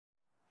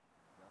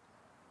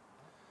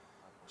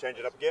Change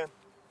it up again.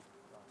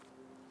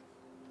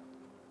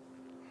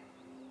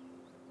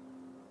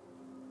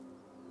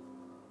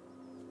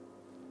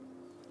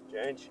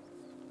 Change.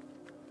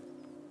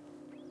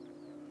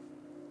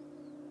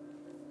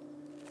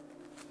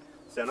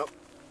 Stand up.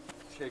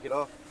 Shake it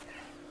off.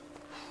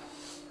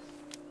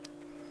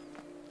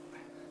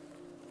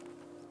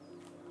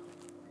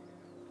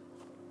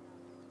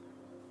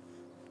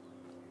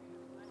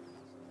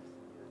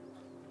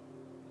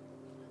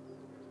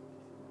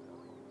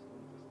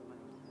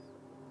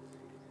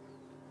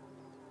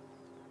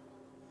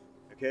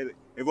 Okay,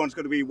 everyone's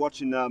going to be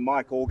watching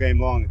Mike all game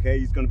long, okay?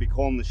 He's going to be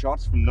calling the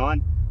shots from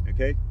 9,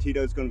 okay?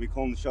 Tito's going to be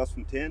calling the shots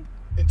from 10.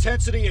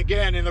 Intensity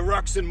again in the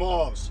rucks and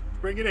mauls.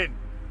 Bring it in.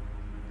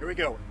 Here we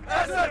go.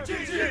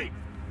 SFGG!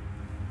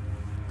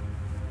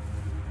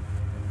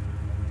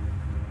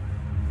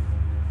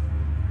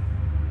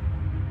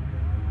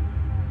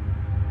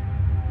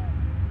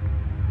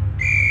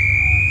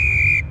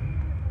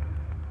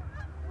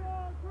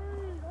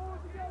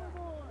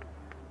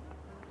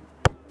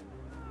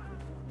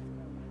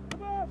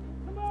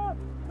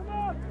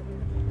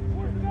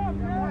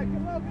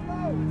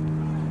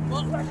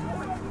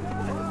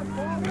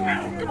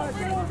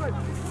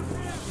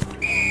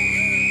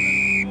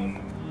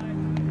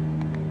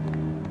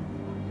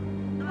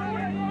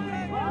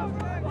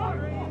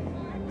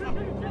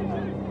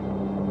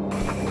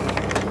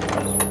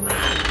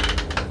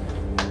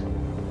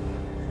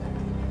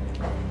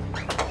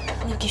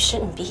 Luke, you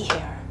shouldn't be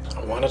here.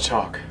 I want to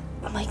talk.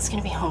 Mike's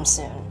gonna be home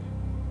soon.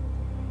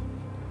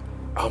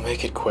 I'll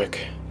make it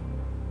quick.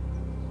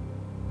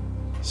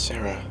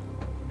 Sarah,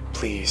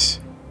 please.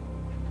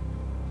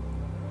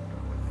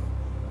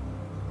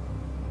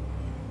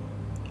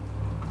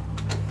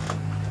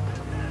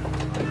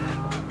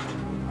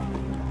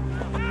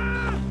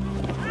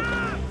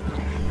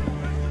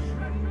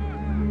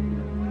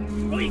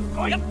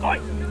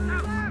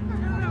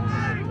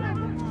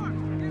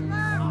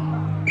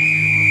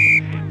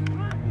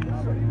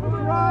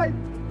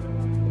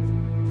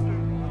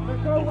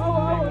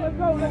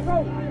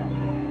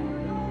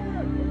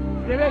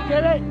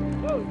 Get it!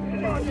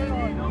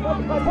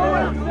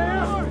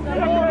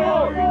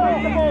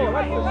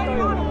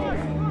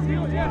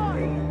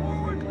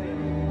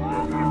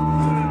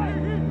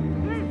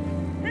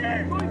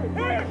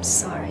 I'm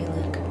sorry,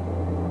 Luke.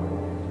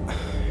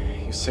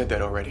 You said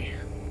that already.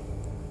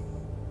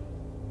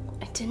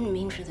 I didn't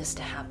mean for this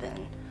to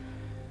happen.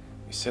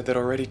 You said that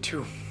already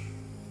too.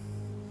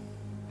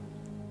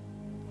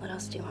 What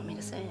else do you want me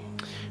to say?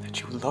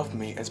 That you love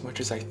me as much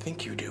as I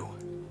think you do.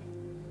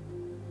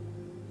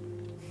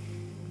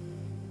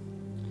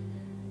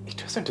 He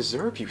doesn't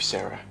deserve you,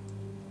 Sarah.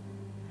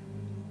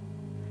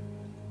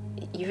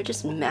 You're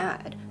just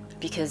mad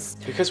because...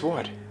 Because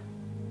what?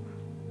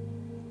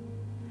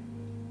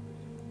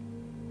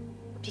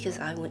 Because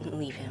I wouldn't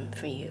leave him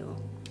for you.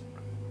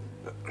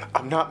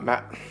 I'm not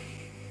mad.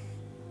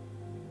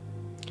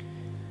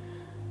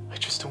 I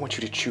just don't want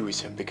you to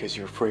choose him because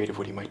you're afraid of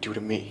what he might do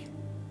to me.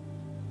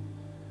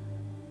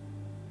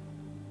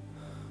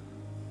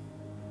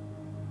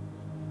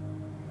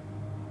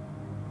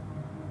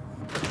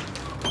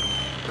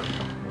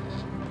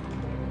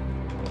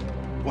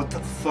 What the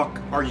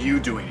fuck are you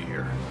doing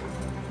here?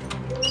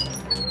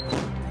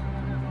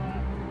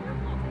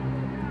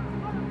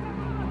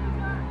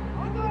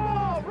 On the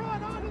ball!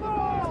 Run onto the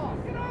ball!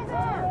 Get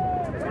over!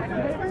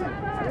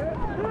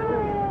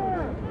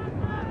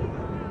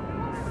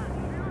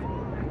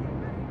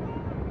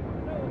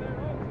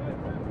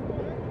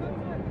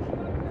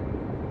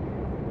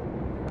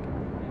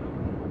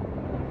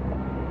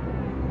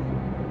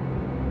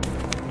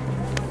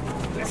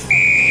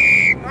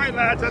 All right,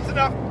 lads, that's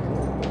enough.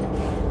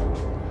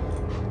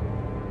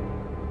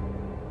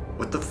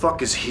 What the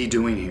fuck is he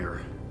doing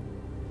here?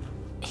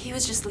 He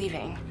was just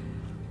leaving.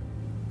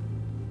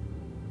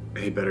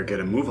 He better get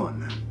a move on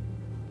then.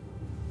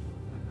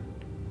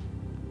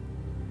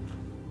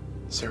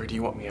 Sarah, do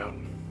you want me out?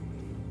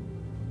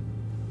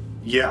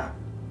 Yeah,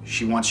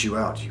 she wants you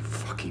out, you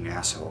fucking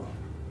asshole.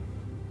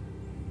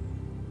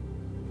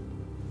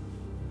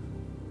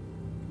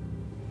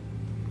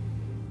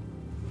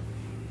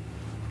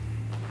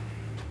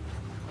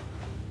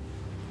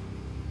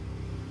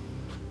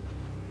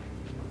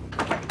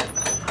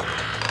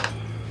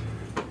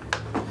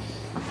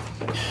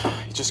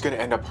 He's just gonna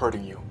end up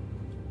hurting you.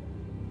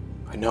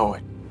 I know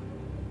it.